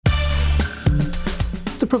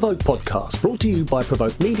Provoke podcast, brought to you by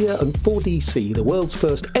Provoke Media and 4DC, the world's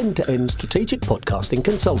first end-to-end strategic podcasting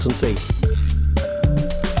consultancy.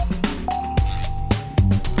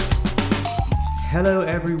 Hello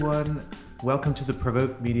everyone, welcome to the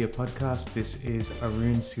Provoke Media podcast. This is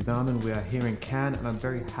Arun Sudhaman. We are here in Cannes and I'm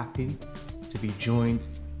very happy to be joined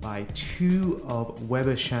by two of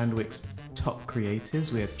Weber Shandwick's top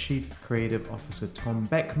creatives. We have Chief Creative Officer Tom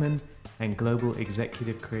Beckman and Global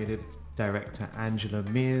Executive Creative Director Angela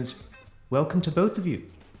Mears. Welcome to both of you.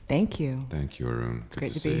 Thank you. Thank you, Arun. It's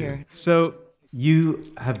great to be here. So you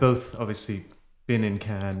have both obviously been in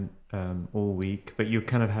Cannes all week, but you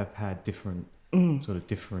kind of have had different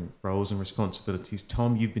roles and responsibilities.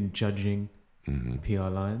 Tom, you've been judging the PR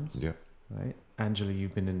Lions. Yeah. Right. Angela,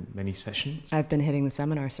 you've been in many sessions. I've been hitting the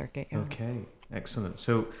seminar circuit. Yeah. Okay, excellent.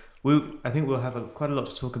 So I think we'll have quite a lot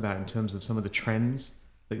to talk about in terms of some of the trends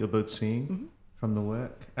that you're both seeing from the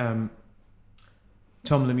work.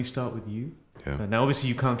 Tom, let me start with you. Yeah. Now, obviously,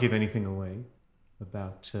 you can't give anything away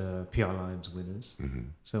about PR Lions winners,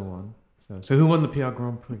 so on. So who won the PR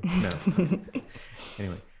Grand Prix? No.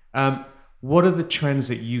 Anyway, what are the trends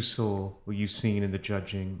that you saw or you've seen in the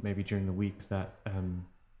judging, maybe during the week, that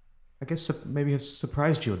I guess maybe have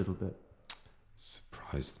surprised you a little bit?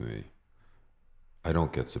 Surprised me. I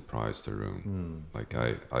don't get surprised, Arun. Like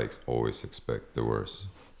I always expect the worst,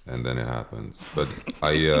 and then it happens. But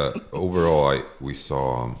we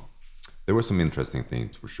saw there were some interesting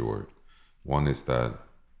things for sure. One is that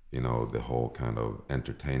the whole kind of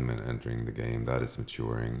entertainment entering the game, that is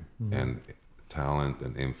maturing, and talent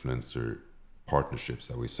and influencer partnerships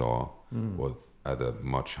that we saw was at a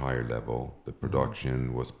much higher level. The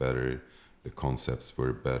production was better, the concepts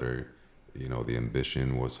were better, the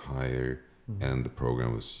ambition was higher, and the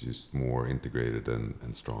program was just more integrated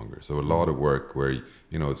and stronger. So a lot of work where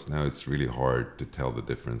it's really hard to tell the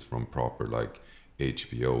difference from proper like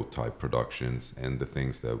HBO type productions and the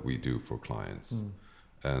things that we do for clients.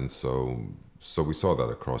 And so we saw that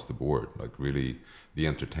across the board. Like really the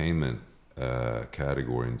entertainment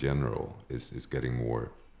category in general is getting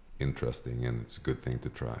more interesting, and it's a good thing to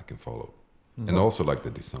track and follow. And also like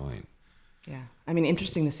the design. Yeah. I mean,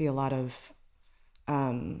 interesting to see a lot of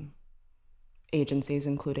agencies,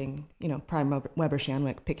 including, Prime Weber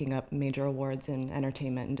Shandwick, picking up major awards in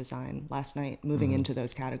entertainment and design last night, moving into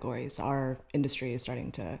those categories. Our industry is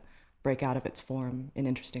starting to break out of its form in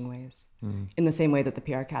interesting ways, in the same way that the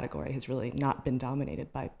PR category has really not been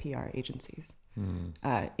dominated by PR agencies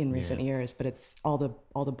in recent years, but it's all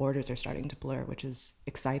the borders are starting to blur, which is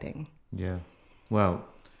exciting. Yeah. Well,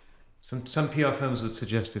 some PR firms would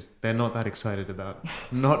suggest they're not that excited about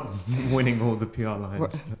not winning all the PR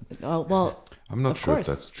Lions. Well, I'm not sure course.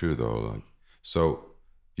 if that's true though. Like, so,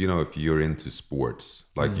 if you're into sports,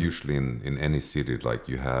 like usually in any city, like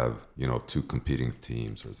you have, two competing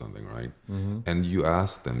teams or something, right? And you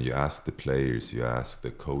ask the players, you ask the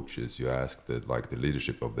coaches, you ask the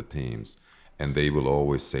leadership of the teams, and they will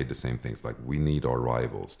always say the same things. Like, we need our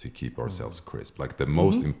rivals to keep ourselves crisp. Like the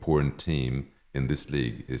most important team in this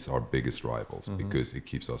league is our biggest rivals because it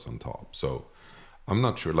keeps us on top. So I'm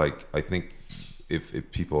not sure, like, I think if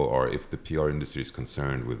the PR industry is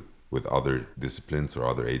concerned with other disciplines or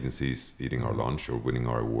other agencies eating our lunch or winning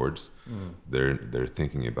our awards, they're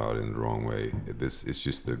thinking about it in the wrong way. This is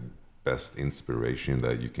just the best inspiration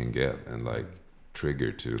that you can get and like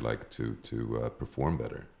trigger to perform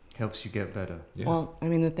better. Helps you get better. Yeah. Well, I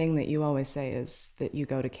mean, the thing that you always say is that you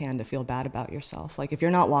go to Cannes to feel bad about yourself. Like, if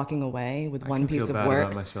you're not walking away with one piece of work. I feel bad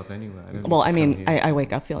about myself anyway. I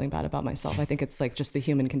wake up feeling bad about myself. I think it's like just the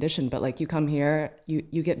human condition. But like, you come here,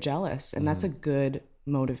 you get jealous, and that's a good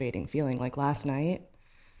motivating feeling. Like last night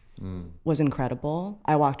was incredible.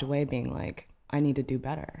 I walked away being like, I need to do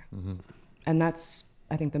better. And that's,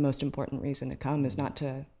 I think, the most important reason to come is not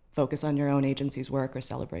to focus on your own agency's work or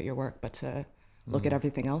celebrate your work, but to look at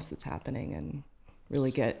everything else that's happening and really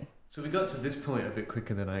get. So we got to this point a bit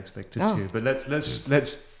quicker than I expected to, but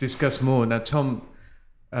let's discuss more. Now, Tom,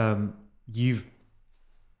 you've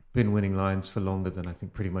been winning Lions for longer than I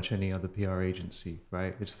think pretty much any other PR agency,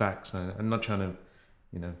 right? It's facts. I'm not trying to,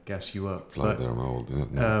 gas you up. But, I'm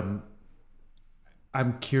old. No.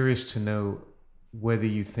 I'm curious to know whether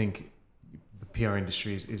you think the PR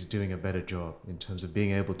industry is doing a better job in terms of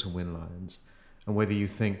being able to win Lions, and whether you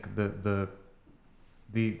think that the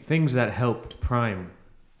things that helped Prime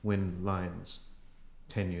win Lions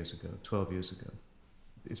 10 years ago, 12 years ago,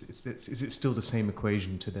 is it still the same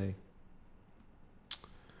equation today?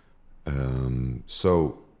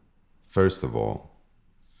 So, first of all,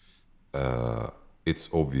 it's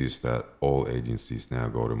obvious that all agencies now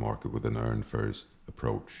go to market with an earn first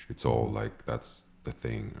approach. It's all like, that's the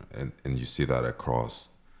thing. And you see that across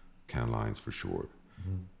Cannes Lions for sure.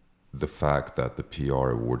 The fact that the PR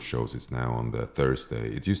award shows is now on the Thursday.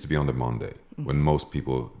 It used to be on the Monday when most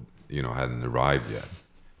people, hadn't arrived yet.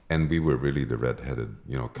 And we were really the red-headed,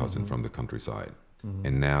 cousin from the countryside.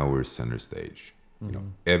 And now we're center stage.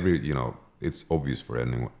 It's obvious for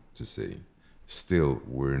anyone to see. Still,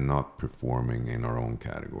 we're not performing in our own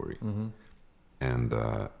category. And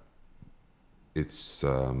it's,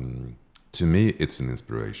 to me, it's an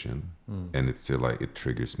inspiration. And it's still like, it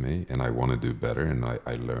triggers me. And I want to do better. And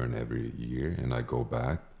I learn every year. And I go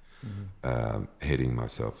back, hating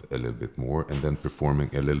myself a little bit more. And then performing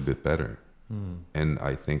a little bit better. And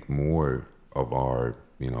I think more of our,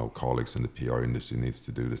 colleagues in the PR industry needs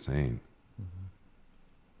to do the same.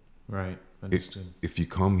 Right. Understood. If you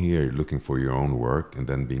come here looking for your own work and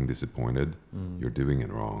then being disappointed, you're doing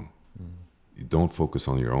it wrong. You don't focus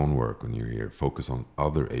on your own work when you're here. Focus on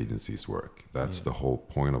other agencies' work. That's the whole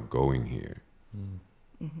point of going here.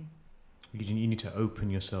 You need to open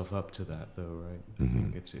yourself up to that, though, right?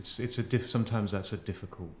 I think sometimes that's a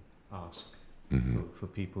difficult ask for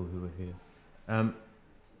people who are here.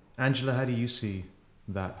 Angela, how do you see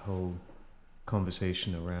that whole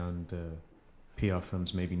conversation around PR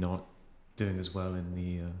firms maybe not doing as well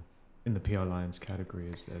in the PR Lions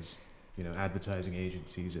category as advertising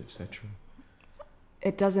agencies, etc.?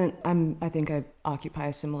 It doesn't. I think I occupy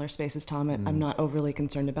a similar space as Tom. I'm not overly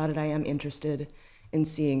concerned about it. I am interested in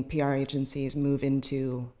seeing PR agencies move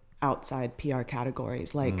into outside PR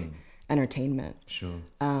categories like entertainment. Sure.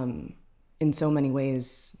 In so many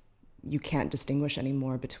ways, you can't distinguish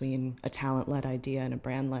anymore between a talent-led idea and a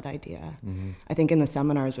brand-led idea. I think in the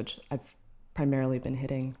seminars, which I've primarily been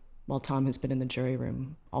hitting while Tom has been in the jury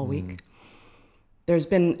room all week, there's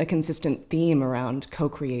been a consistent theme around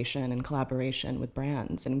co-creation and collaboration with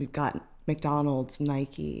brands. And we've got McDonald's,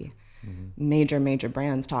 Nike, major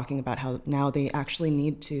brands talking about how now they actually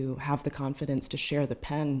need to have the confidence to share the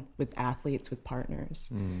pen with athletes, with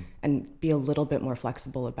partners, and be a little bit more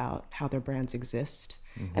flexible about how their brands exist.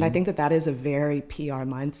 And I think that is a very PR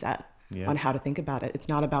mindset on how to think about it. It's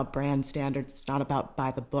not about brand standards. It's not about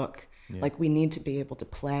by the book. Like, we need to be able to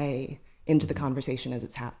play into the conversation as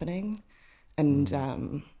it's happening.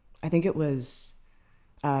 And I think it was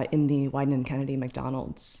in the Wieden and Kennedy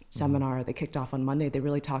McDonald's seminar that kicked off on Monday, they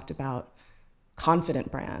really talked about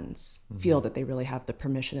confident brands feel that they really have the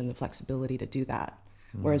permission and the flexibility to do that.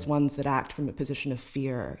 Whereas ones that act from a position of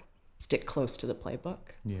fear stick close to the playbook.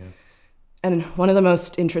 Yeah. And one of the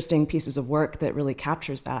most interesting pieces of work that really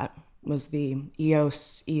captures that was the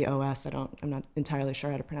EOS, I'm not entirely sure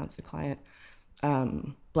how to pronounce the client,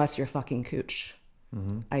 bless your fucking cooch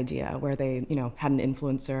idea, where they, had an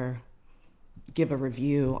influencer give a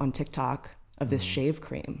review on TikTok of this shave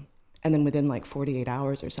cream. And then within like 48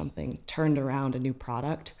 hours or something, turned around a new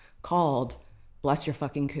product called bless your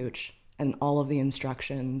fucking cooch. And all of the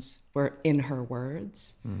instructions were in her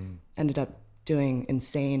words. Ended up doing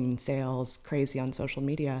insane sales, crazy on social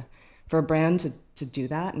media. For a brand to do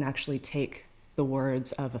that and actually take the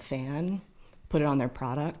words of a fan, put it on their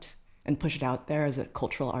product, and push it out there as a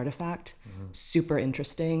cultural artifact, super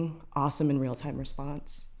interesting, awesome in real-time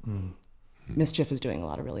response. Mischief is doing a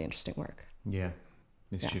lot of really interesting work. Yeah.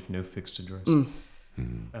 Mischief, no fixed address.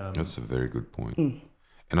 That's a very good point.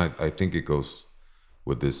 And I think it goes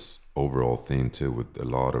with this overall theme too, with a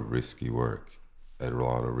lot of risky work, a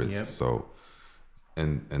lot of risk. So,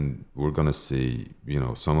 and we're gonna see,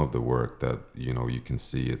 some of the work that you can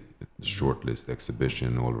see at the shortlist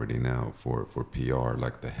exhibition already now for PR,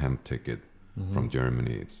 like the hemp ticket from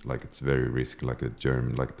Germany. It's very risky, like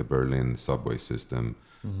the Berlin subway system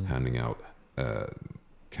handing out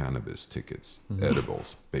cannabis tickets,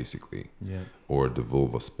 edibles basically, or the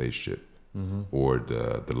Volvo spaceship, or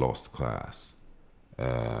the Lost Class,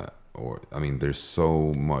 there's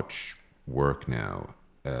so much work now,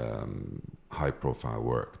 high profile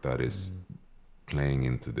work that is playing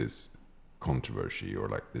into this controversy or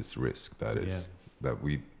like this risk that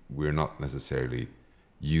we're not necessarily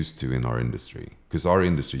used to in our industry, because our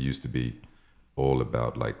industry used to be all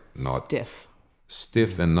about like not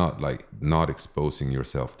stiff and not exposing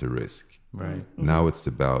yourself to risk. Right. Now it's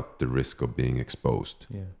about the risk of being exposed.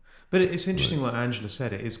 Yeah. But it's interesting what Angela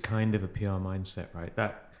said. It is kind of a PR mindset, right?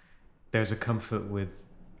 That there's a comfort with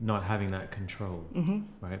not having that control,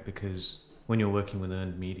 right? Because when you're working with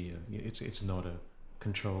earned media, it's not a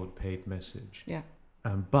controlled paid message. Yeah.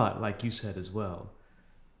 But like you said as well,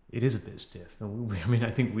 it is a bit stiff.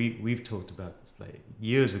 I think we've talked about this like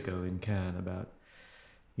years ago in Cannes about,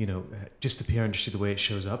 just the PR industry, the way it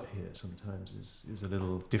shows up here sometimes is a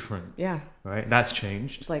little different. Yeah. Right? That's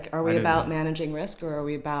changed. It's like, are we about managing risk, or are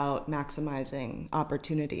we about maximizing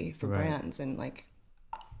opportunity for brands? And like,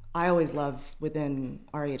 I always love within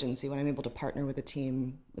our agency when I'm able to partner with a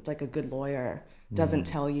team, it's like a good lawyer doesn't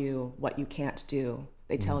tell you what you can't do.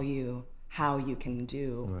 They tell you how you can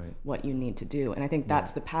do what you need to do. And I think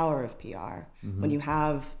that's the power of PR. When you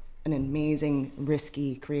have an amazing,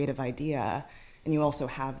 risky, creative idea, and you also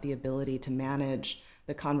have the ability to manage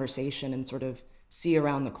the conversation and sort of see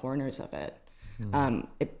around the corners of it,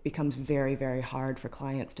 it becomes very, very hard for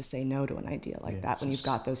clients to say no to an idea like that when you've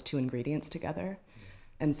got those two ingredients together.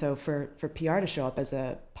 And so for PR to show up as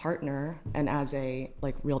a partner and as a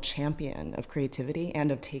like real champion of creativity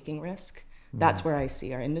and of taking risk, that's where I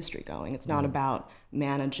see our industry going. It's not about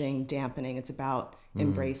managing, dampening. It's about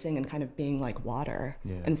embracing and kind of being like water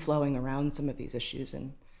and flowing around some of these issues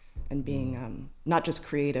and being not just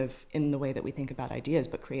creative in the way that we think about ideas,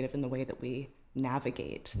 but creative in the way that we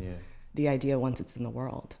navigate the idea once it's in the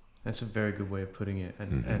world. That's a very good way of putting it.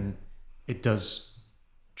 And it does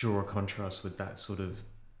draw a contrast with that sort of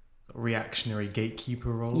reactionary gatekeeper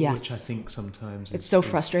role, which I think sometimes it's so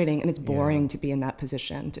frustrating and it's boring to be in that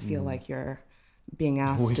position, to feel like you're being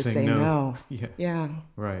asked to say no.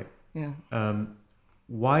 Right. Yeah.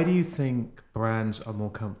 Why do you think brands are more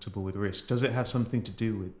comfortable with risk? Does it have something to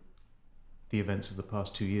do with the events of the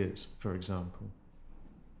past 2 years, for example?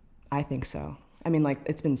 I think so. I mean, like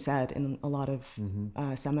it's been said in a lot of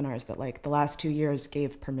seminars that like the last 2 years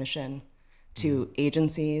gave permission to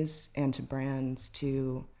agencies and to brands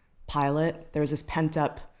to pilot. There was this pent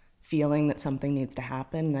up feeling that something needs to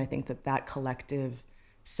happen. And I think that collective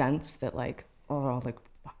sense that like, oh, like,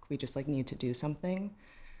 fuck, we just like need to do something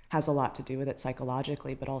has a lot to do with it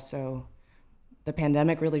psychologically, but also the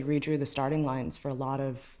pandemic really redrew the starting lines for a lot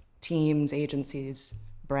of teams, agencies,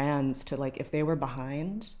 brands to like, if they were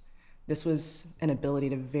behind, this was an ability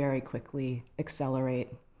to very quickly accelerate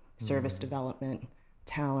service development,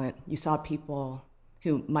 talent. You saw people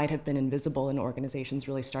who might have been invisible in organizations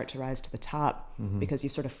really start to rise to the top because you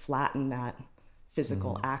sort of flatten that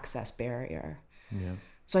physical access barrier. Yeah.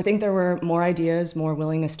 So I think there were more ideas, more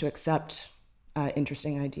willingness to accept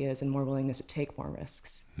interesting ideas, and more willingness to take more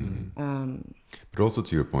risks. But also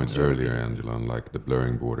to your point earlier, Angela, on like the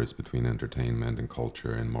blurring borders between entertainment and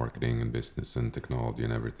culture and marketing and business and technology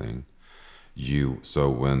and everything. So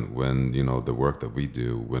when you know the work that we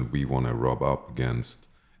do, when we want to rub up against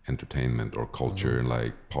entertainment or culture and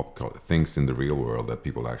like pop culture, things in the real world that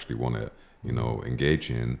people actually want to engage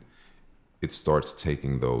in, it starts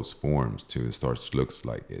taking those forms too. It starts looks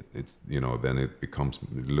like it. It's then it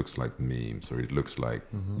looks like memes, or it looks like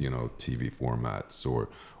TV formats or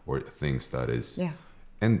things that is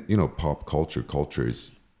and pop culture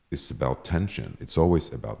is about tension. It's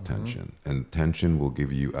always about tension, and tension will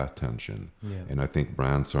give you attention. And I think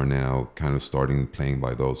brands are now kind of starting playing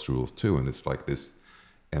by those rules too. And it's like this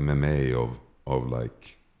MMA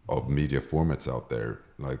of media formats out there,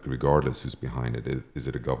 like regardless who's behind it. Is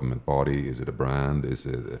it a government body? Is it a brand? Is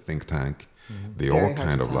it a think tank? They very all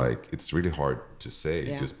kind of like, it's really hard to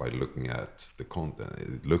say just by looking at the content.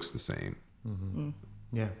 It looks the same.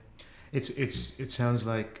 Yeah, it sounds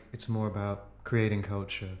like it's more about creating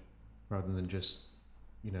culture rather than just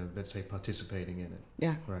let's say participating in it.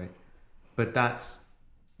 Yeah. Right. But that's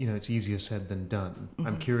it's easier said than done.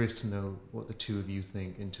 I'm curious to know what the two of you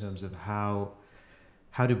think in terms of how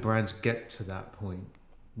do brands get to that point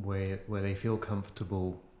where they feel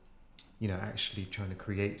comfortable, actually trying to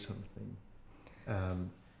create something.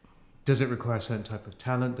 Does it require a certain type of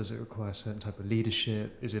talent? Does it require a certain type of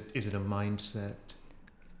leadership? Is it a mindset?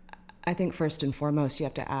 I think first and foremost, you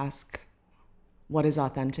have to ask, what is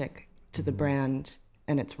authentic to the brand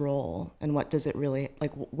and its role, and what does it really,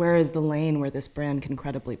 like, where is the lane where this brand can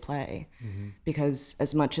credibly play? Because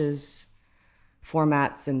as much as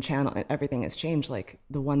formats and channel, everything has changed, like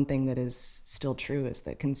the one thing that is still true is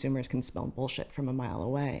that consumers can smell bullshit from a mile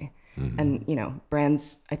away. And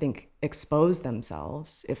brands, I think, expose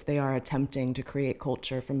themselves if they are attempting to create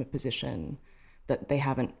culture from a position that they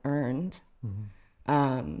haven't earned.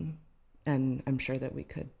 And I'm sure that we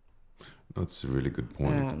could. That's a really good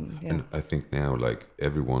point. And I think now, like,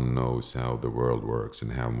 everyone knows how the world works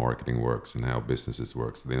and how marketing works and how businesses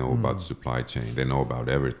works. They know about supply chain. They know about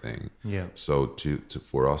everything. Yeah. So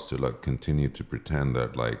for us to like continue to pretend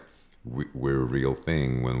that like we're a real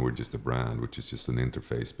thing when we're just a brand, which is just an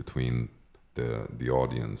interface between the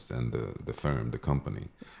audience and the firm, the company.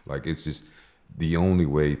 Like, it's just the only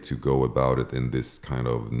way to go about it in this kind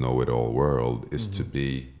of know-it-all world is to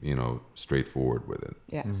be, straightforward with it.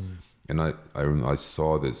 Yeah. And I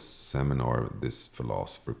saw this seminar, this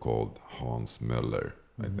philosopher called Hans Möller,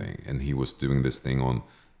 I think, and he was doing this thing on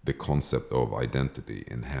the concept of identity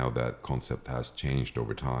and how that concept has changed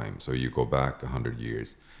over time. So you go back 100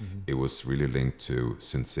 years, it was really linked to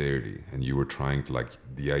sincerity, and you were trying to, like,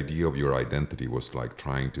 the idea of your identity was like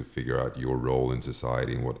trying to figure out your role in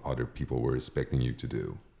society and what other people were expecting you to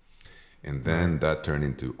do. And then that turned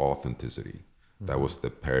into authenticity. That was the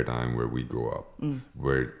paradigm where we grew up,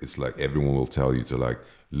 where it's like everyone will tell you to like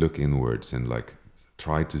look inwards and like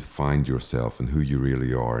try to find yourself and who you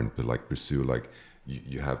really are, and like pursue, like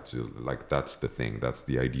you have to, like, that's the thing, that's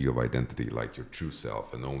the idea of identity, like your true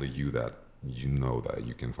self, and only you that you know that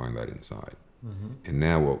you can find that inside. And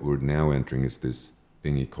now what we're now entering is this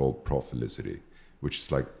thingy called prophelicity, which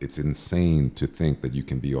is like, it's insane to think that you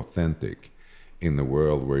can be authentic in the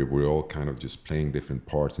world where we're all kind of just playing different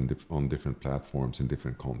parts on different platforms in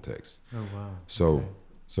different contexts. Oh, wow.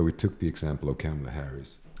 So we took the example of Kamala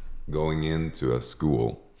Harris going into a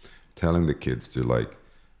school, telling the kids to like,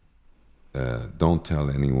 don't tell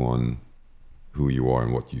anyone who you are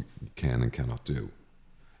and what you can and cannot do.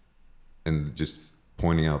 And just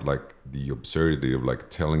pointing out like the absurdity of like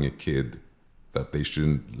telling a kid that they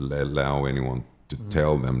shouldn't allow anyone to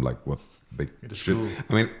tell them like what they should. Cool.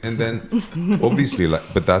 I mean, and then obviously, like,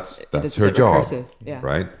 but that's her job,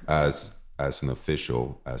 right? As an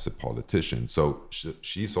official, as a politician. So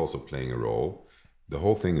she's also playing a role. The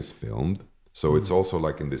whole thing is filmed, so it's also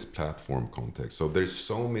like in this platform context. So there's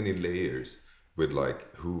so many layers with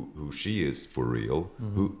like who she is for real,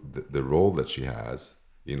 who the role that she has,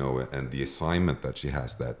 you know, and the assignment that she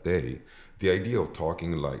has that day. The idea of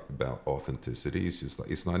talking like about authenticity is just like,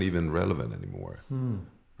 it's not even relevant anymore.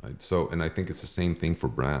 Right. So, and I think it's the same thing for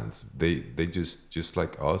brands. They just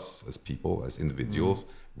like us as people, as individuals,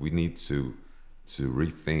 we need to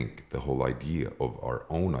rethink the whole idea of our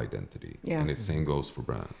own identity. And the same goes for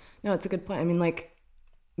brands. No, it's a good point. I mean, like,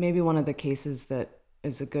 maybe one of the cases that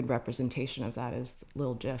is a good representation of that is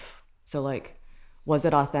Lil Jif. So like, was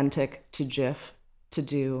it authentic to Jif to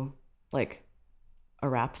do like a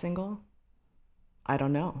rap single? I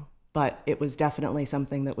don't know. But it was definitely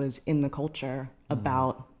something that was in the culture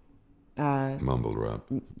about mumble rap.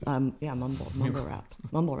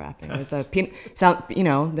 Mumble rapping. It's a sound, you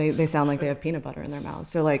know, they sound like they have peanut butter in their mouths.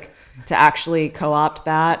 So like, to actually co-opt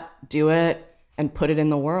that, do it, and put it in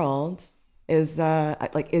the world is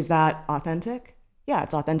like, is that authentic? Yeah,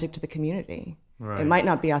 it's authentic to the community. Right. It might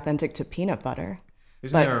not be authentic to peanut butter.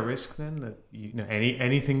 Isn't there a risk then that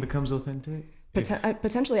anything becomes authentic?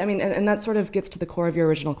 Potentially. I mean, and that sort of gets to the core of your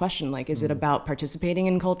original question. Like, is it about participating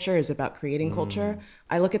in culture? Is it about creating culture?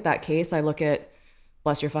 I look at that case. I look at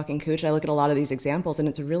Bless Your Fucking Cooch. I look at a lot of these examples, and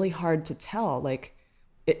it's really hard to tell. Like,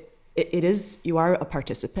 it is, you are a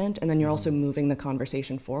participant, and then you're also moving the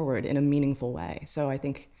conversation forward in a meaningful way. So I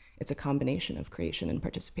think it's a combination of creation and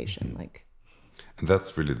participation. Like, and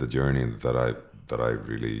that's really the journey that I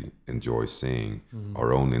really enjoy seeing,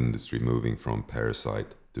 our own industry moving from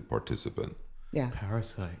parasite to participant. Yeah.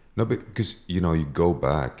 Parasite. No, because, you know, you go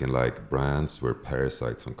back and like brands were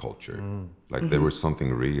parasites on culture. Like there was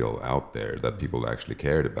something real out there that people actually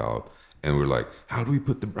cared about. And we're like, how do we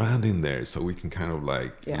put the brand in there so we can kind of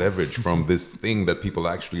like leverage from this thing that people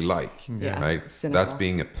actually like, right? Cynical. That's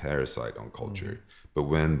being a parasite on culture. But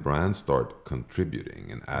when brands start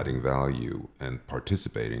contributing and adding value and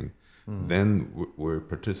participating, then we're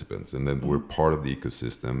participants, and then we're part of the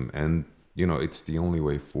ecosystem. And you know, it's the only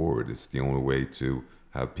way forward. It's the only way to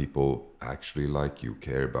have people actually like you,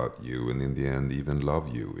 care about you, and in the end, even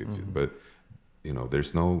love you. But you know,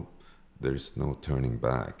 there's no turning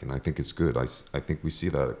back, and I think it's good. I think we see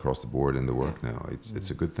that across the board in the work now. It's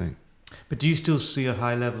a good thing. But do you still see a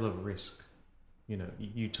high level of risk? You know,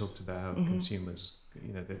 you talked about how consumers,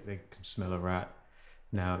 you know, they can smell a rat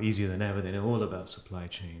now easier than ever. They know all about supply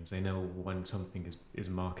chains. They know when something is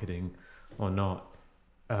marketing or not.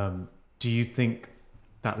 Do you think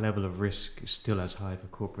that level of risk is still as high for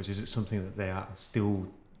corporates? Is it something that they are still,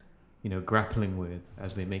 you know, grappling with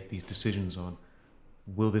as they make these decisions on,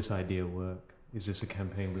 will this idea work? Is this a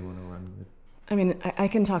campaign we want to run with? I mean, I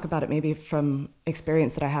can talk about it maybe from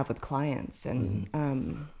experience that I have with clients. And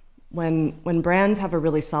when brands have a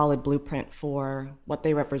really solid blueprint for what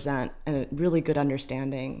they represent and a really good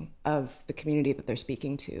understanding of the community that they're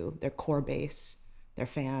speaking to, their core base, their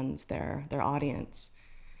fans, their audience,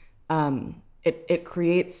 it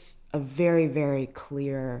creates a very, very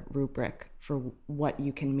clear rubric for what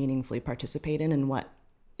you can meaningfully participate in and what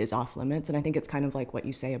is off limits. And I think it's kind of like what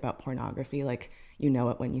you say about pornography, like, you know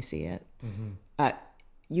it when you see it.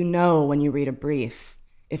 You know when you read a brief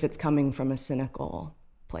if it's coming from a cynical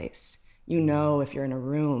place. You know if you're in a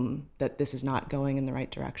room that this is not going in the right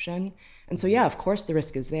direction. And so, yeah, of course the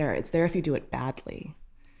risk is there. It's there if you do it badly.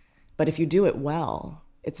 But if you do it well,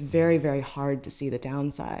 it's very, very hard to see the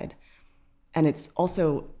downside. And it's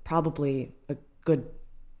also probably a good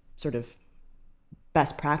sort of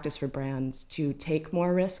best practice for brands to take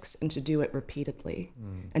more risks and to do it repeatedly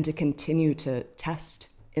and to continue to test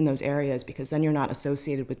in those areas, because then you're not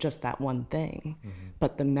associated with just that one thing,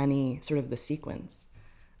 but the many, sort of the sequence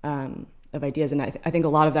of ideas. And I think a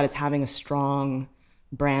lot of that is having a strong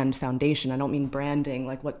brand foundation. I don't mean branding,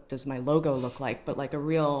 like what does my logo look like, but like a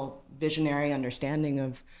real visionary understanding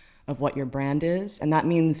of what your brand is. And that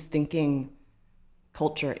means thinking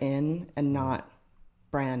culture in and not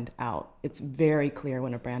brand out. It's very clear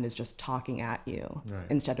when a brand is just talking at you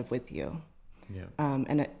instead of with you. Yeah.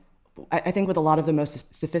 And I think with a lot of the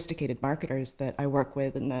most sophisticated marketers that I work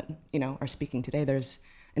with and that, you know, are speaking today, there's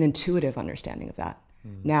an intuitive understanding of that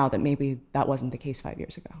now that maybe that wasn't the case 5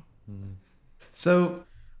 years ago. So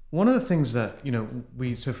one of the things that, you know,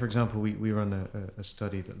 so for example, we run a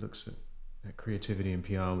study that looks at creativity and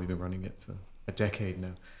PR. We've been running it for a decade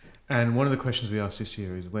now. And one of the questions we asked this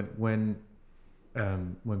year is when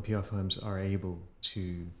PR firms are able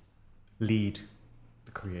to lead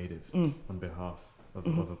the creative on behalf of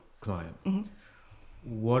a client,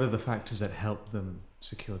 what are the factors that help them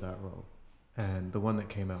secure that role? And the one that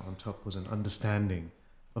came out on top was an understanding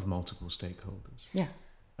of multiple stakeholders. Yeah.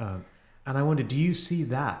 And I wonder, do you see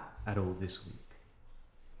that at all this week?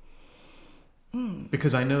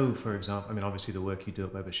 Because I know, for example, I mean, obviously the work you do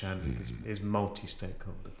at Weber Shandwick is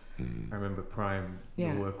multi-stakeholder. I remember Prime,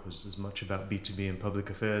 your work was as much about B2B and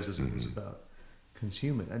public affairs as it was about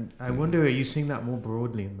consumer. And I wonder, are you seeing that more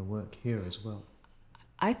broadly in the work here as well?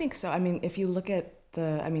 I think so. I mean, if you look at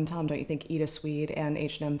Tom, don't you think Ida Swede and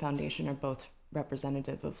H&M Foundation are both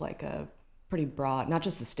representative of like a pretty broad, not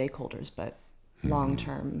just the stakeholders, but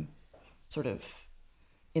long-term sort of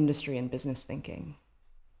industry and business thinking?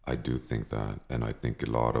 I do think that, and I think a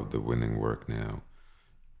lot of the winning work now,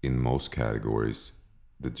 in most categories,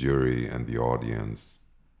 the jury and the audience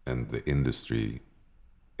and the industry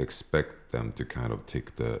expect them to kind of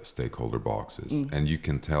tick the stakeholder boxes, and you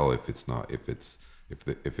can tell if it's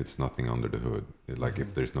nothing under the hood, like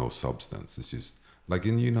if there's no substance. It's just like,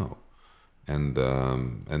 and you know, and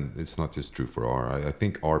it's not just true for I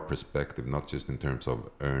think our perspective, not just in terms of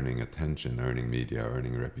earning attention, earning media,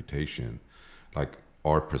 earning reputation, like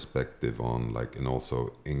our perspective on like, and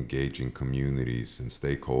also engaging communities and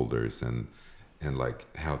stakeholders and like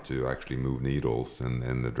how to actually move needles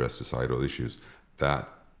and address societal issues, that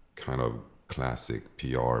kind of classic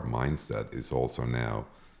PR mindset is also now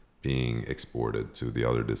being exported to the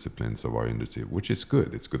other disciplines of our industry, which is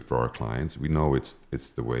good. It's good for our clients. We know it's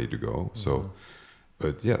the way to go. So,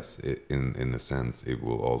 but yes, in a sense, it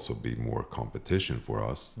will also be more competition for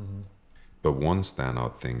us. But one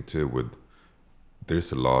standout thing too,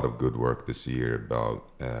 there's a lot of good work this year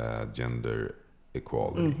about gender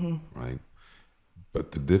equality, right?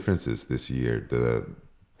 But the difference is this year, the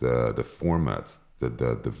formats,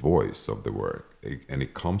 the voice of the work, and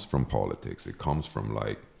it comes from politics. It comes from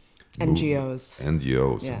like NGOs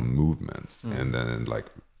and movements, and then like,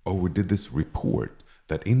 oh, we did this report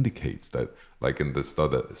that indicates that, like in the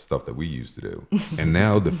stuff that we used to do, and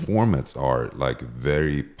now the formats are like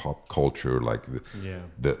very pop culture, like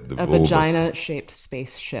the a vagina-shaped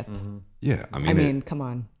spaceship. Yeah, I mean, come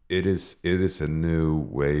on. It is a new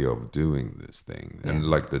way of doing this thing, and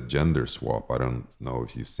like the gender swap. I don't know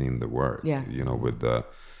if you've seen the work. You know, with the,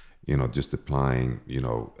 you know, just applying, you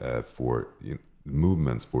know, for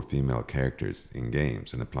movements for female characters in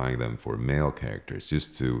games and applying them for male characters,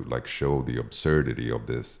 just to like show the absurdity of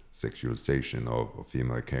this sexualization of a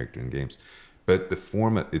female character in games. But the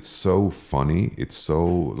format, it's so funny. It's so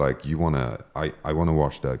like I wanna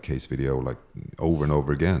watch that case video like over and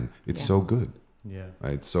over again. It's so good. Yeah.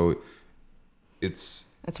 Right. So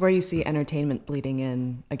that's where you see entertainment bleeding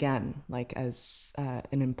in again, like as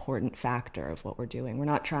an important factor of what we're doing. We're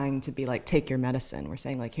not trying to be like, take your medicine. We're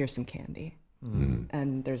saying like, here's some candy.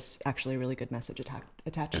 And there's actually a really good message attached to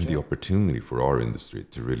it. And the opportunity for our industry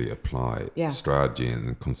to really apply strategy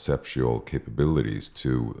and conceptual capabilities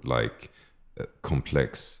to like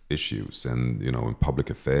complex issues and, you know, in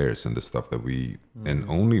public affairs and the stuff that we and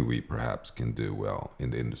only we perhaps can do well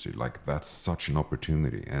in the industry. Like that's such an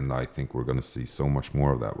opportunity, and I think we're going to see so much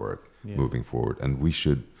more of that work moving forward. And we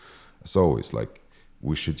should, as always, like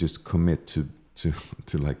we should just commit to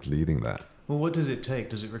like leading that. Well, what does it take?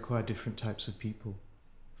 Does it require different types of people,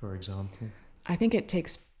 for example? I think it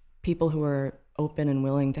takes people who are open and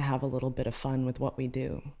willing to have a little bit of fun with what we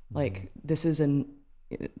do. Like this is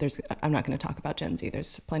I'm not going to talk about Gen Z.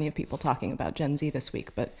 There's plenty of people talking about Gen Z this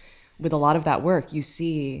week, but with a lot of that work, you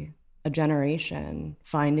see a generation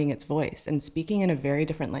finding its voice and speaking in a very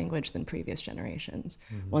different language than previous generations,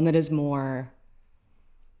 one that is more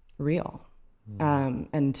real.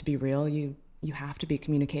 And to be real, you have to be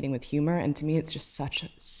communicating with humor. And to me, it's just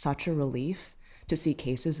such a relief to see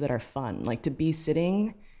cases that are fun, like to be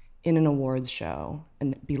sitting in an awards show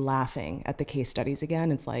and be laughing at the case studies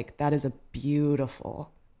again. It's like, that is a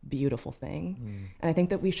beautiful, beautiful thing. And I think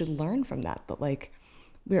that we should learn from that, but like,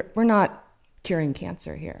 we're not curing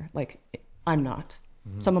cancer here. Like, I'm not.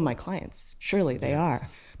 Some of my clients, surely they are.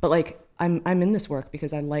 But like, I'm in this work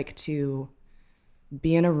because I like to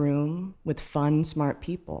be in a room with fun, smart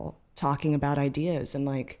people talking about ideas. And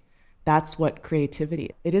like, that's what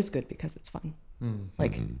creativity, it is good because it's fun.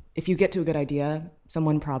 Like, if you get to a good idea,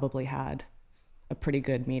 someone probably had a pretty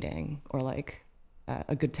good meeting or like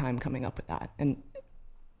a good time coming up with that. And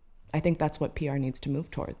I think that's what PR needs to move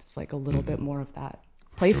towards. It's like a little bit more of that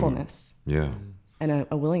playfulness. Sure. Yeah. And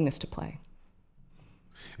a willingness to play.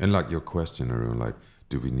 And like your question, Arun, like,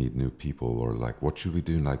 do we need new people, or like, what should we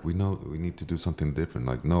do? Like, we know we need to do something different.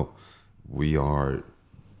 Like, no, we are,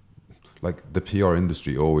 like, the PR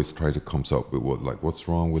industry always tries to come up with what, like, what's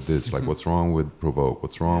wrong with this? Like, what's wrong with Provoke?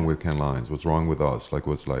 What's wrong with Ken Lyons? What's wrong with us? Like,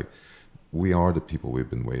 what's like, we are the people we've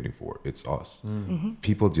been waiting for. It's us.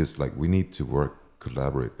 People just like, we need to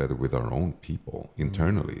collaborate better with our own people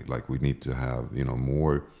internally. Like, we need to have, you know,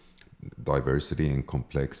 more diversity and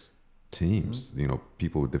complex teams, you know,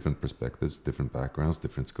 people with different perspectives, different backgrounds,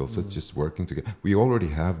 different skill sets, just working together. We already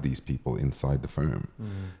have these people inside the firm,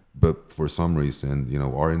 but for some reason, you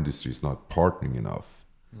know, our industry is not partnering enough,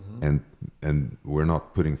 and we're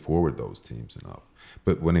not putting forward those teams enough.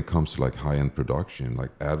 But when it comes to like high-end production,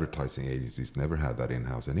 like advertising agencies never had that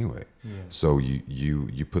in-house anyway. So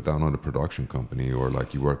you put that on a production company, or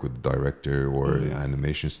like you work with a director or an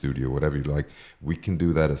animation studio, whatever you like. We can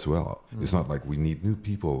do that as well. It's not like we need new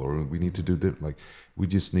people or we need to do different. Like, we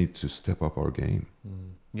just need to step up our game.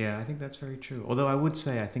 Yeah, I think that's very true. Although I would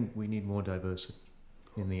say I think we need more diversity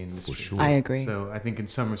in the industry. For sure. I agree. So I think in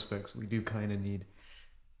some respects we do kind of need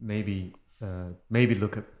maybe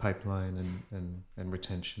look at pipeline and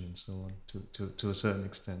retention and so on to a certain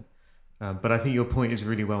extent. But I think your point is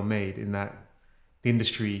really well made in that the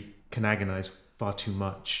industry can agonize far too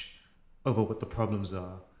much over what the problems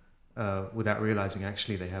are without realizing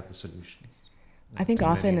actually they have the solutions. I think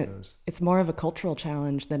often it's more of a cultural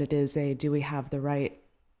challenge than it is a, do we have the right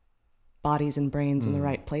bodies and brains in the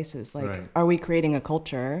right places? Like, are we creating a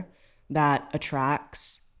culture that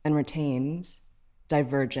attracts and retains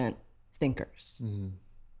divergent thinkers?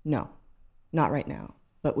 No, not right now,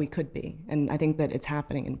 but we could be. And I think that it's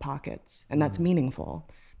happening in pockets, and that's meaningful.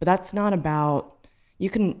 But that's not about, you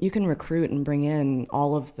can recruit and bring in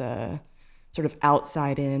all of the sort of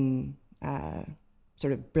outside in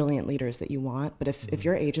sort of brilliant leaders that you want. But if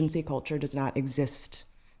your agency culture does not exist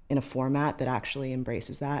in a format that actually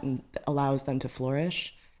embraces that and allows them to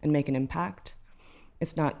flourish and make an impact,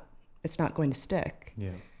 it's not going to stick.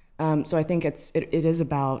 So I think it is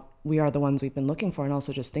about, we are the ones we've been looking for, and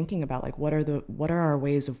also just thinking about like, what are our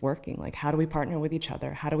ways of working? Like, how do we partner with each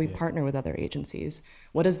other? How do we partner with other agencies?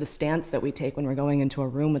 What is the stance that we take when we're going into a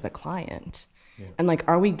room with a client? And like,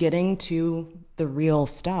 are we getting to the real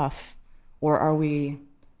stuff, or are we,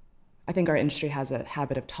 I think our industry has a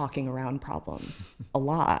habit of talking around problems a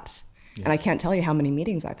lot. And I can't tell you how many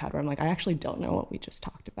meetings I've had where I'm like, I actually don't know what we just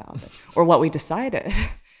talked about or what we decided.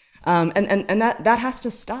 And that has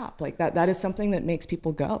to stop. Like, that is something that makes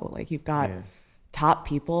people go. Like, you've got top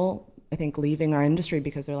people, I think, leaving our industry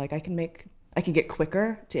because they're like, I can get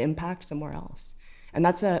quicker to impact somewhere else. And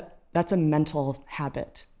that's a mental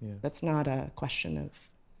habit. That's not a question of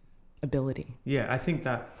ability. I think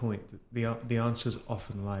that point, the answers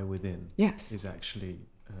often lie within. Is actually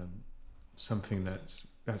something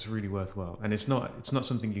that's really worthwhile, and it's not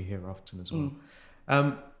something you hear often as well.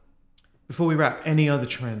 Before we wrap, any other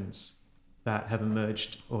trends that have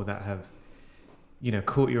emerged or that have, you know,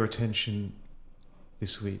 caught your attention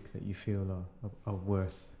this week that you feel are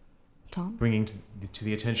worth Tom? Bringing to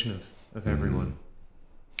the attention of everyone?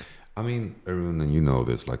 I mean, Arun, and you know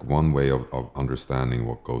this, like, one way of understanding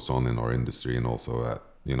what goes on in our industry, and also at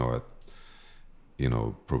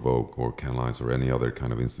Provoke or Ken Lyons or any other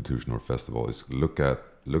kind of institution or festival, is look at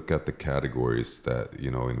the categories that, you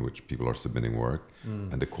know, in which people are submitting work,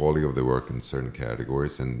 and the quality of the work in certain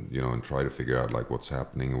categories, and, you know, and try to figure out like what's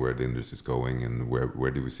happening, where the industry is going, and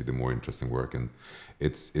where do we see the more interesting work. And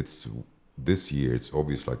it's this year, it's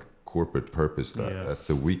obvious, like, corporate purpose, that's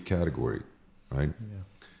a weak category, right?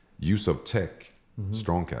 Use of tech,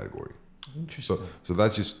 strong category. Interesting. So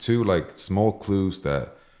that's just two like small clues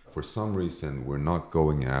that for some reason we're not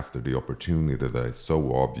going after the opportunity that is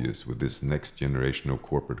so obvious with this next generation of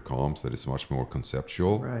corporate comms that is much more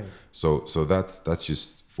conceptual. Right. So that's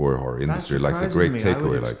just for our industry. That Like it's a surprises great me. I takeaway.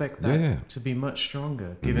 would Like expect that to be much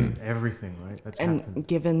stronger, given everything, right? That's happened.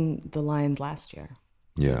 Given the Lions last year.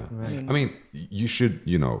 Yeah. Right. I mean, you should,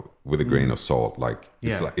 with a grain of salt, like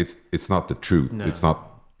it's Yeah. like it's not the truth. No. It's not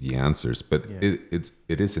the answers, but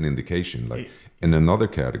it is an indication. Like in another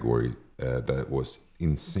category that was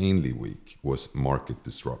insanely weak was market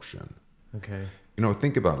disruption. Okay.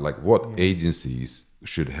 Think about like what agencies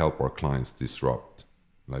should help our clients disrupt.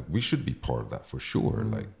 Like we should be part of that for sure.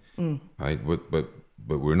 Like, right?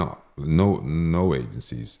 But we're not. No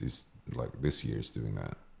agencies is like this year is doing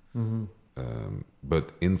that.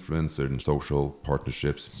 But influencer and social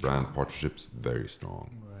partnerships, brand partnerships, very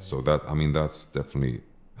strong. Right. So that's definitely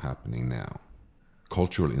happening now.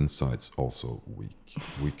 Cultural insights also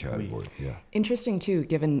weak category. Yeah. Interesting too,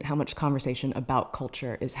 given how much conversation about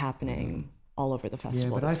culture is happening all over the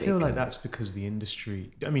festival. Yeah, but I this feel week. like that's because the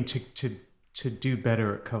industry. I mean, to do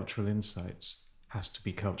better at cultural insights has to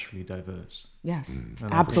be culturally diverse. Yes,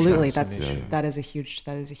 And I absolutely. think that's an issue. That is a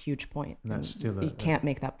huge point. And that's still you can't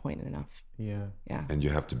make that point enough. Yeah. Yeah. And you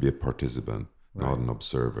have to be a participant, not an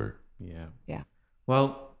observer. Yeah. Yeah.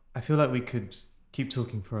 Well, I feel like we could keep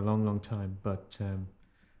talking for a long, long time, but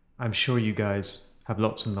I'm sure you guys have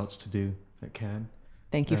lots and lots to do at Cannes.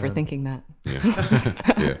 Thank you for thinking that. Yeah.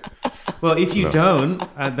 Yeah. Well, if you don't,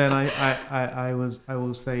 then I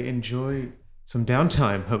will say enjoy some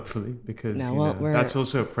downtime, hopefully, because that's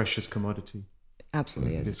also a precious commodity.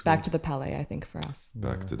 Absolutely is. Back to the Palais, I think, for us.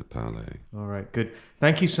 Back to the Palais. All right, good.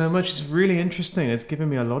 Thank you so much. It's really interesting. It's given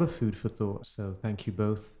me a lot of food for thought. So thank you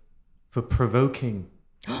both for provoking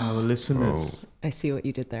our listeners. I see what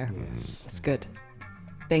you did there. Yes. It's good.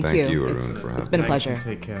 Thank you, you. Arun, for having me. It's been a pleasure.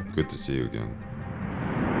 Take care. Good to see you again.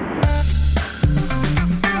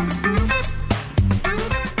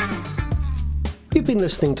 You've been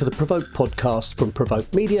listening to the Provoke podcast from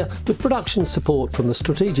Provoke Media with production support from the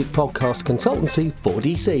strategic podcast consultancy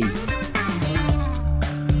 4DC.